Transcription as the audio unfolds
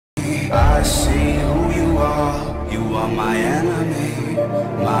I see who you are. You are my enemy,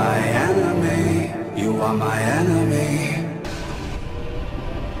 my enemy. You are my enemy.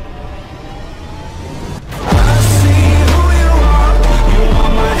 I see who you are. You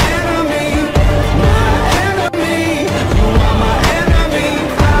are my enemy, my enemy.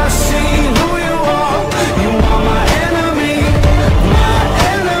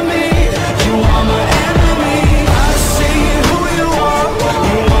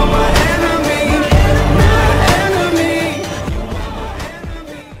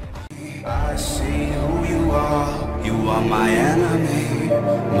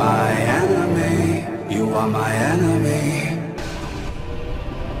 You are my enemy.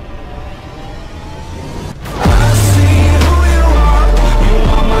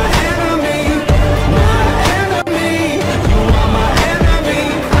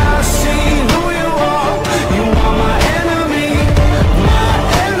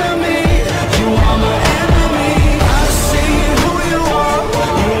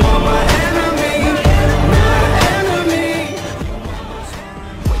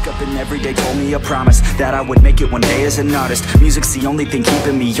 Every day told me a promise that I would make it one day as an artist. Music's the only thing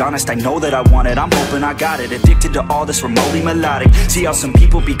keeping me honest. I know that I want it, I'm hoping I got it. Addicted to all this remotely melodic. See how some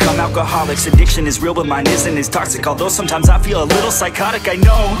people become alcoholics. Addiction is real but mine isn't as toxic. Although sometimes I feel a little psychotic. I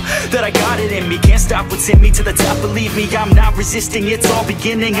know that I got it in me. Can't stop what's in me to the top, believe me. I'm not resisting, it's all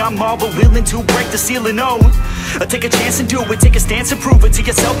beginning. I'm all but willing to break the ceiling, oh. Take a chance and do it, take a stance and prove it to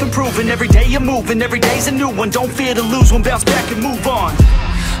yourself, improving. Every day you're moving, every day's a new one. Don't fear to lose one, bounce back and move on.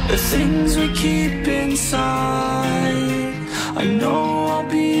 The things we keep inside, I know I'll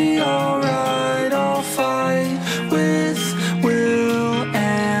be alright. I'll fight with will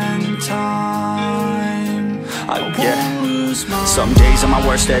and time. I won't lose my... Some days are my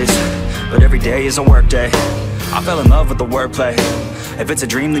worst days, but every day is a work day. I fell in love with the wordplay. If it's a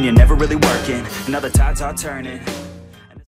dream then you're never really working, and other tides are turning.